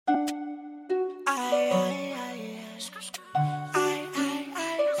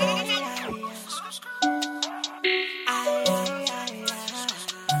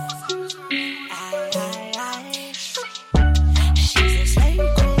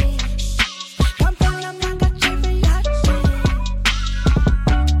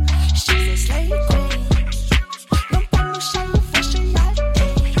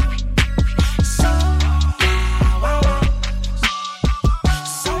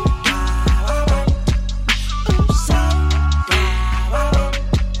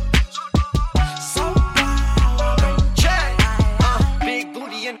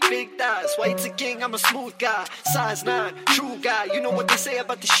I'm a smooth guy, size 9, true guy. You know what they say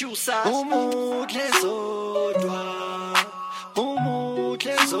about the shoe size. Umut les odwa, umut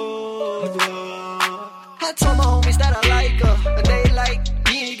les odwa. I told my homies that I like her, and they like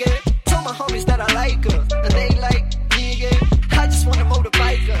me again. Told my homies that I like her, and they like me again. I just wanna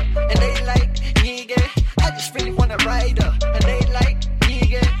motorbike her, and they like me again. I just really wanna ride her, and they like me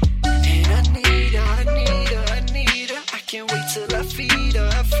again. And I need her, I need her, I need her. I can't wait till I feed her,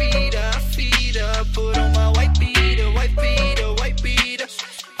 I feed her, I feed her. Put on my white beater, white beater, white beater.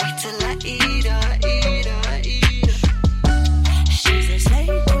 Wait till I eat her, I eat her, I eat her. She's a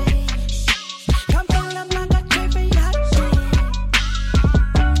slave queen. Come pull up like a trivia queen.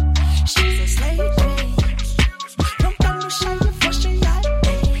 She's a slave queen. Come pull up, show you for she like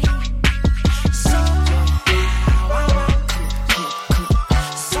me. So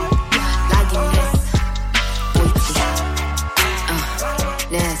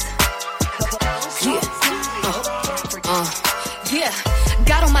yeah,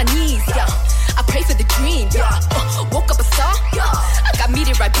 got on my knees, yeah. I pray for the dream, yeah. Woke up a star, yeah. I got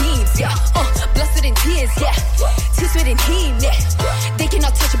meteorite beams, yeah. Blessed in tears, yeah. Tears with him, yeah. They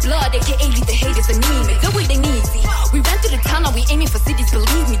cannot touch your blood, aka leave the haters anemic. Do it ain't easy. We ran through the town, now we aiming for cities,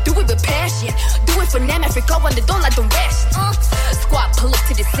 believe me. Do it with passion. Do it for them, Africa, when they don't like the rest. Squad, pull up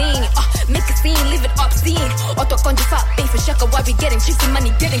to the scene. Make a scene, leave it obscene. Auto conjure up, pay for shaka, why we getting chips and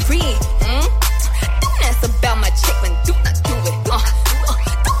money, getting green. Don't ask about my check, man, do not do it.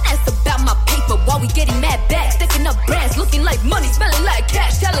 Don't ask about my paper while we getting mad back. Stacking up brands, looking like money, smelling like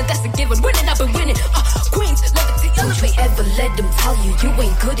cash. Talent, that's a given, winning, I've been winning. Queens, levitate, elevate. Don't you ever let them tell you you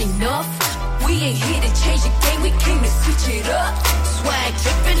ain't good enough. We ain't here to change the game, we came to switch it up. Swag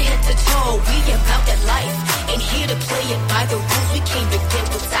dripping head to toe, we about that life. Ain't here to play it by the rules, we came to get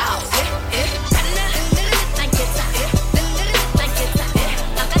what's out.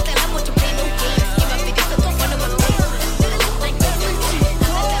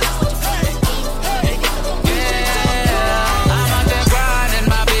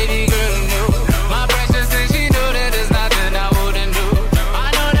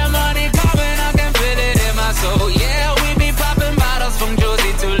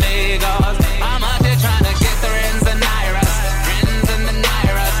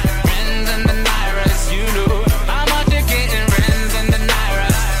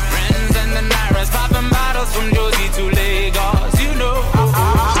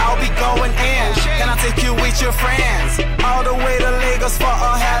 Your friends all the way to Lagos for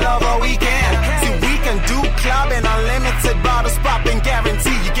a hell of a weekend. See, we can do clubbing, unlimited bottles popping,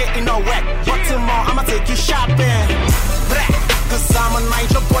 guarantee you getting no wet. But tomorrow I'ma take you shopping. Cause I'm a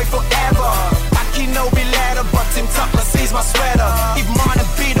Niger boy forever. I can no be letter, but Tim Tucker sees my sweater. If money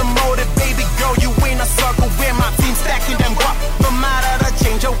be the motive, baby girl, you in a circle with my team stacking them up. No matter the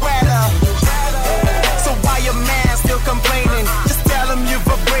change of weather. So why your man still complaining? Just tell him you've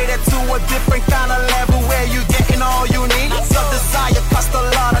upgraded to a different kind of level where you getting all you need. Your desire cost a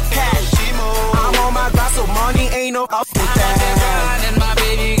lot of cash. I'm on my grind, so money ain't no up with that. And my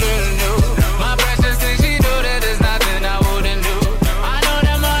baby girl knew. My precious thing, she knew that there's nothing I wouldn't do. I know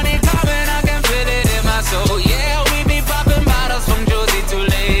that money coming, I can feel it in my soul. Yeah, we be popping bottles from Josie to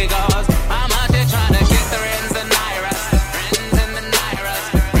Lagos. I'm out there trying to get the rents and Iras. Rents and the Iras.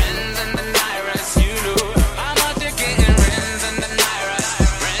 Rents and the Iras, you know. I'm out there getting rents and the Iras.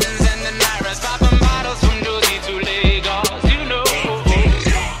 Rents and the Iras. Popping bottles from Josie to Lagos, you know.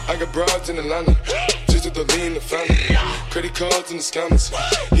 I got broads in Atlanta, just to the lean the family. Credit cards in the scammers,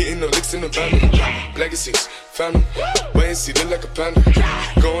 hitting the licks in the van. Legacies, family, wait and see, look like a panda.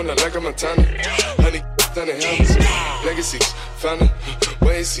 Going out like a Montana, honey, down the helmets. Legacies, family,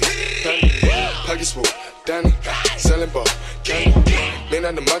 wait and see, panda. Pocket swoop, Danny, selling ball, candy. Man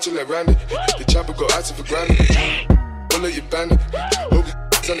on the macho like Randy, the chopper go out to for granted. Pull up your bandit, hope you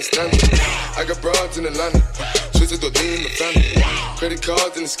understand it. I got broads in Atlanta, switch to the lean in the family. Credit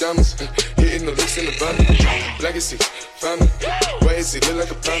cards in the scammers, hitting the licks in the van. Legacy, family, why is he look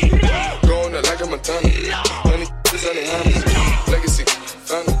like a panda? Going out like a Montana, honey, is on the hammers. Legacy,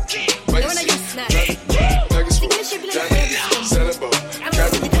 family, why is he package swoop, Danny, selling ball,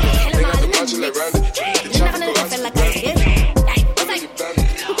 candy. Ain't got the macho like Randy, the chopper go out to the ground. Pull your bandit,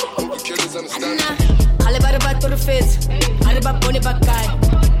 hope you killers understand it. Alibaba to the face, Alibaba pone bakai,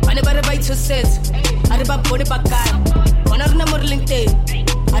 Alibaba by 2 cents, Alibaba pone bakai, one of them more linked,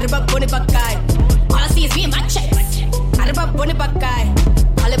 Alibaba pone bakai. All I see is me and my checks, Alibaba pone bakai,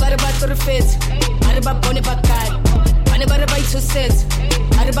 Alibaba to the face, Alibaba pone bakai, Alibaba by 2 cents,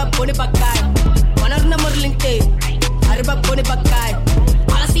 Alibaba pone bakai, one of them more linked, Alibaba pone bakai.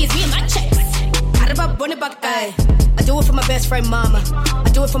 All I see is me and my checks, I do it for my best friend mama. I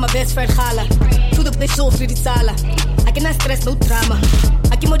do it for my best friend Khala. To the place of the sala. I cannot stress no drama.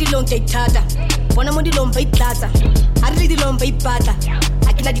 I can modi long day tada. Wanna modi long bay plaza. I really long bay bada.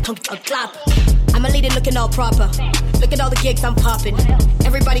 I cannot do tongue clap. I'm a lady looking all proper. Look at all the gigs I'm popping.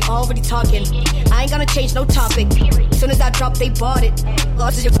 Everybody already talking. I ain't gonna change no topic. Soon as I drop, they bought it.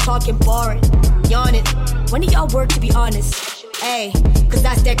 Lots of you talking boring. Yawning. When do y'all work to be honest? Hey, cause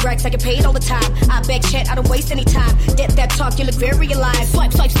that's that Grex, I get paid all the time. I beg chat, I don't waste any time. That talk, you look very alive.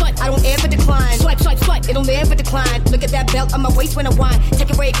 Swipe, swipe, swipe, I don't ever decline. Swipe, swipe, swipe, it don't ever decline. Look at that belt on my waist when I whine. Take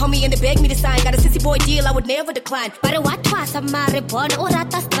a break, call me and they beg me to sign. Got a sissy boy deal, I would never decline. But what was a maribon or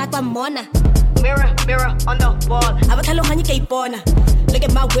a mona? Mirror, mirror on the wall. I will tell you, honey, gay born. Look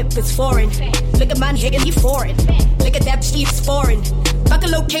at my whip, it's foreign. Look at mine hitting, he foreign. Look at that, she's foreign. Back a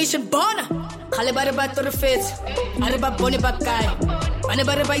location, born. Kalibara to the fit. Araba boni bakai.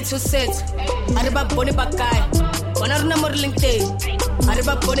 Anabara by 2 cents. Araba boni bakai. One are number linked.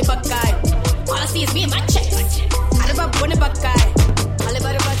 Araba boni bakai. All I see is me and my chest. Araba boni bakai.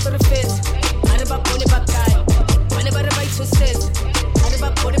 Kalibara to the fit. Araba boni bakai. Anabara by 2 cents. Araba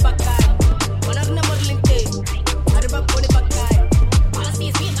boni bakai. One are number linked. Araba boni bakai. All I see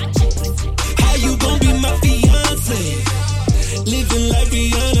is me and my chest. How you gon' be my fiance? Living like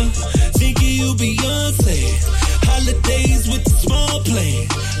Rihanna. You Beyonce, holidays with the small plane.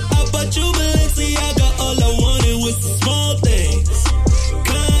 I bought you Balenciaga, all I wanted was the small things.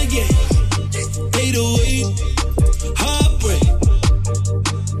 Kanye, 808, heartbreak.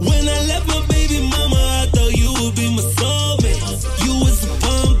 When I left my baby mama, I thought you would be my soulmate. You was a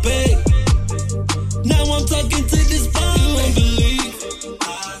Bombay. Now I'm talking to this Bombay. You won't believe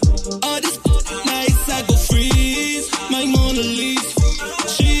all this nights I go freeze. My Mona Lisa.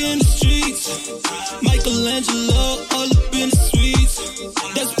 Michelangelo, all up in the sweets.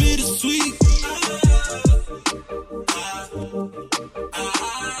 That's bittersweet.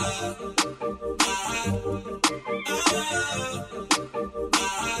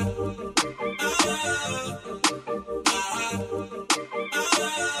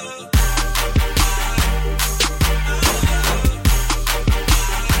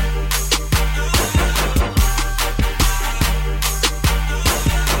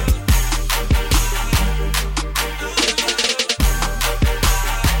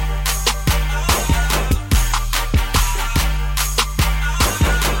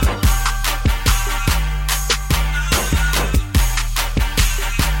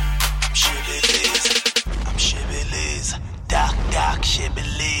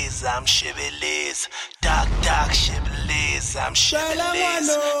 I'm Shibboleth. Doc, Shibboleth. I'm Shibboleth.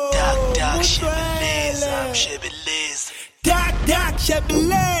 Doc, Shibboleth. I'm Shibboleth. Doc,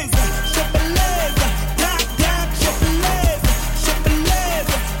 Shibboleth. Shibboleth. Doc, Shibboleth. Shibboleth.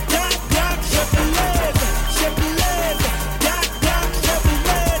 Doc, Shibboleth. Shibboleth. Doc,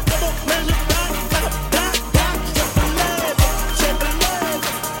 Shibboleth. Double measure back. Doc, Shibboleth. Shibboleth.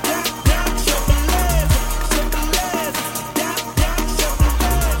 Doc, Shibboleth. Shibboleth.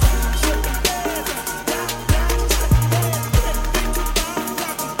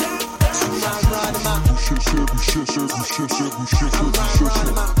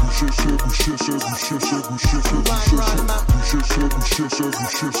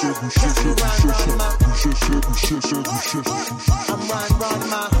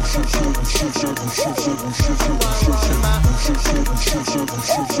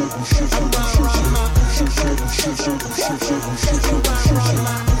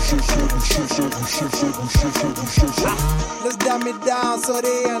 Let's dumb it down so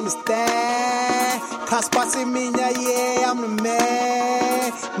they understand. Cause passing me, yeah, I'm the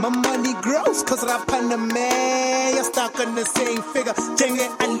man. My money grows cause rap on the man. You're stuck on the same figure. Jenga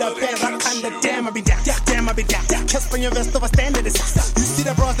and the bed, rock on the damn, I be down. Yeah, damn, I be down. Cause when your rest of a standard is. You see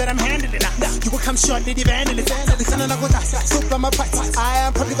the bros that I'm handling now. You will come short, did evangelist. Soup on my pipes. I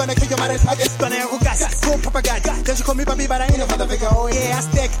am probably gonna kill your mother. I just gonna go gas. Go propaganda. Cause you call me Bobby, but I ain't no motherfucker. Oh yeah, I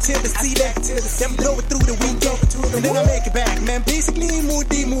stack till the ceiling. Then blow it through the weekend. And then I make it back, man. Basically,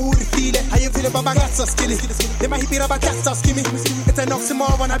 moody, feel it. How you feel about my guts so skinny? Then my hippie rubber cats so skinny. It's an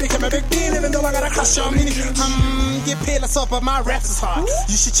oxymoron when I became a big deal, even though I got a crush on me. Get paid less off, but my raps is hard.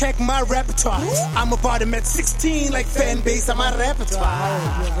 You should check my repertoire. I'm about him at 16, like fan base on my repertoire.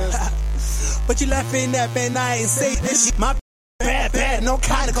 But you laughing at me, and I ain't say this shit. My bad, no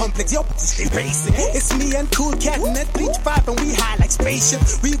kind of complex. Yo, it's basic. It's me and Cool Cat and that 3-5, and we high like spaceship.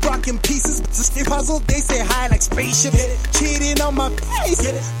 We rockin' pieces, just puzzle. They say high like spaceship. Cheating on my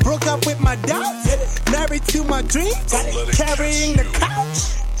face, broke up with my dog. Married to my dreams, carrying the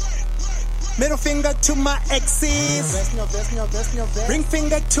couch. Middle finger to my exes. Ring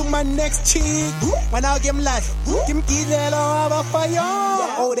finger to my next cheek. When I give him life, give him Gilelo over for you.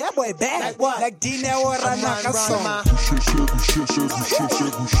 Oh, that boy bad. Like Dina or Ranaka song.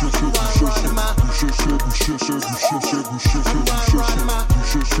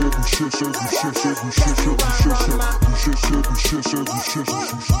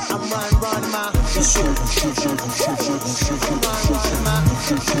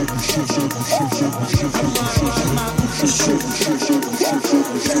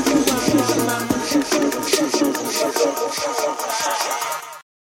 I'm